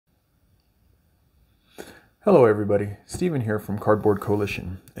Hello everybody, Steven here from Cardboard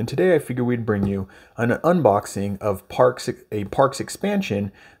Coalition, and today I figured we'd bring you an unboxing of a Parks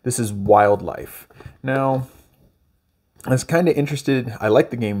expansion. This is Wildlife. Now, I was kind of interested, I like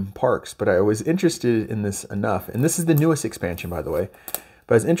the game Parks, but I was interested in this enough, and this is the newest expansion by the way,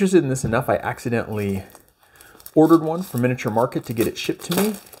 but I was interested in this enough I accidentally ordered one from Miniature Market to get it shipped to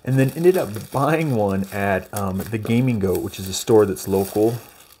me, and then ended up buying one at the Gaming Goat, which is a store that's local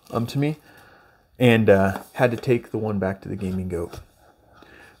to me. And had to take the one back to the Gaming Goat.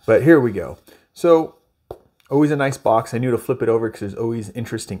 But here we go. So, always a nice box. I knew to flip it over because there's always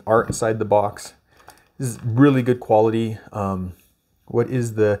interesting art inside the box. This is really good quality. What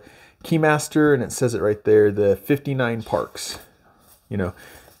is the Keymaster? And it says it right there, the 59 Parks. You know,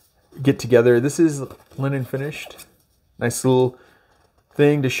 get together. This is linen finished. Nice little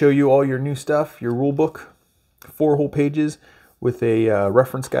thing to show you all your new stuff, your rule book. 4 whole pages with a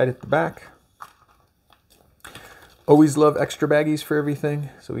reference guide at the back. Always love extra baggies for everything,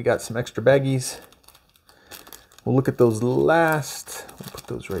 so we got some extra baggies. We'll look at those last. We'll put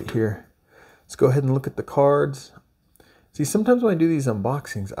those right here. Let's go ahead and look at the cards. See, sometimes when I do these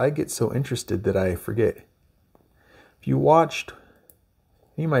unboxings, I get so interested that I forget. If you watched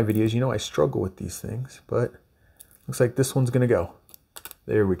any of my videos, you know I struggle with these things, but looks like this one's gonna go.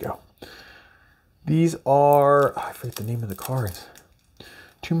 There we go. These are, I forget the name of the cards.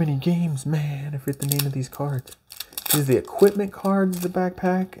 Too many games, man. I forget the name of these cards. These are the equipment cards, the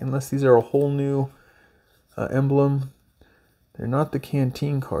backpack, unless these are a whole new emblem. They're not the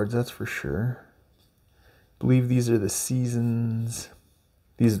canteen cards, that's for sure. I believe these are the seasons.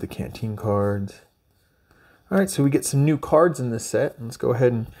 These are the canteen cards. All right, so we get some new cards in this set. Let's go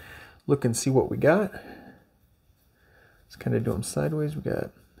ahead and look and see what we got. Let's kind of do them sideways. We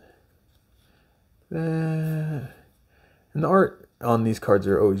got that. And the art on these cards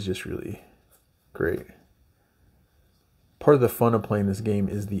are always just really great. Part of the fun of playing this game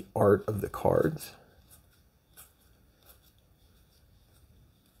is the art of the cards.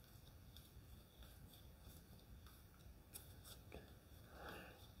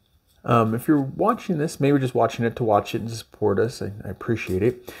 If you're watching this, maybe you're just watching it to watch it and support us. I appreciate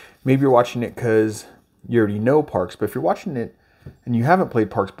it. Maybe you're watching it because you already know Parks, but if you're watching it and you haven't played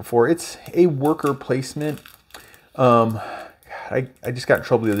Parks before, it's a worker placement. I just got in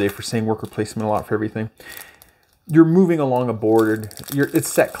trouble the other day for saying worker placement a lot for everything. You're moving along a board, it's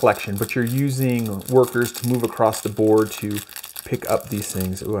set collection, but you're using workers to move across the board to pick up these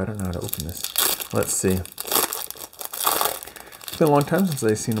things. Oh, I don't know how to open this. Let's see. It's been a long time since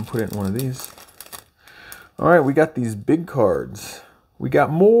I've seen them put it in one of these. All right, we got these big cards. We got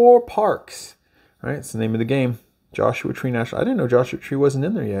more Parks. All right, it's the name of the game. Joshua Tree National. I didn't know Joshua Tree wasn't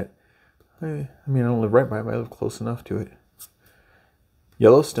in there yet. I mean, I don't live right by it, but I live close enough to it.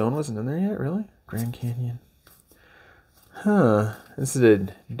 Yellowstone wasn't in there yet, really? Grand Canyon. Huh, this is a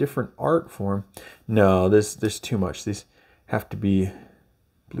different art form. No, there's too much. These have to be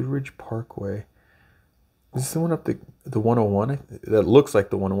Blue Ridge Parkway. Is this the one up the 101? That looks like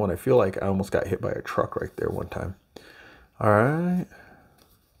the 101. I feel like I almost got hit by a truck right there one time. All right.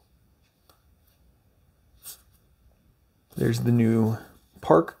 There's the new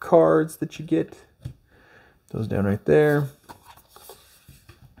park cards that you get. Those down right there.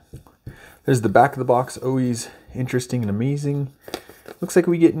 There's the back of the box, always interesting and amazing. Looks like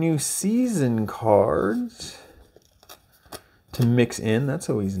we get new season cards to mix in. That's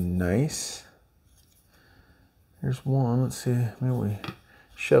always nice. There's one. Let's see. Maybe we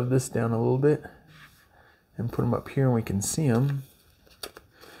shove this down a little bit and put them up here and we can see them.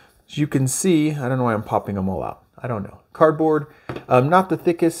 As you can see, I don't know why I'm popping them all out. I don't know. Cardboard, not the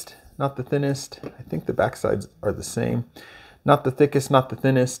thickest, not the thinnest. I think the back sides are the same. Not the thickest, not the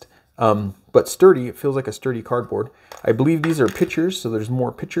thinnest. But sturdy. It feels like a sturdy cardboard. I believe these are pictures, so there's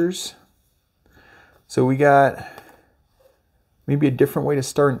more pictures. So we got maybe a different way to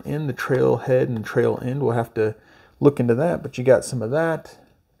start and end the trail head and trail end. We'll have to look into that, but you got some of that.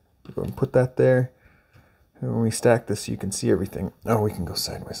 Go and put that there. And when we stack this, you can see everything. Oh, we can go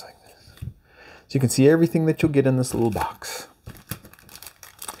sideways like this. So you can see everything that you'll get in this little box.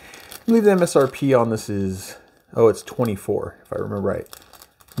 I believe the MSRP on this is, oh, it's 24, if I remember right.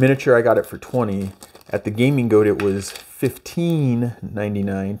 Miniature, I got it for 20. At the Gaming Goat, it was $15.99,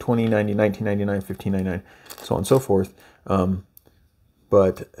 $20.99, $19.99, $15.99, so on and so forth.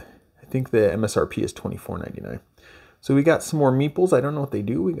 But I think the MSRP is $24.99. So we got some more meeples. I don't know what they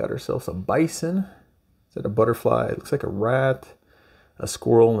do. We got ourselves a bison. Is that a butterfly? It looks like a rat, a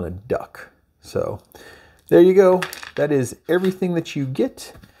squirrel, and a duck. So there you go. That is everything that you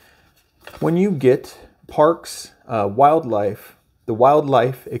get when you get Parks Wildlife the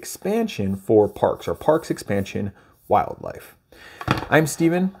wildlife expansion for parks, or parks expansion wildlife. I'm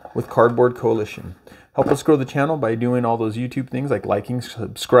Steven with Cardboard Coalition. Help us grow the channel by doing all those YouTube things like liking,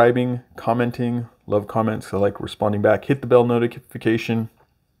 subscribing, commenting. Love comments. I like responding back. Hit the bell notification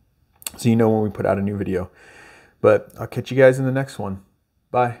so you know when we put out a new video. But I'll catch you guys in the next one.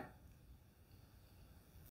 Bye.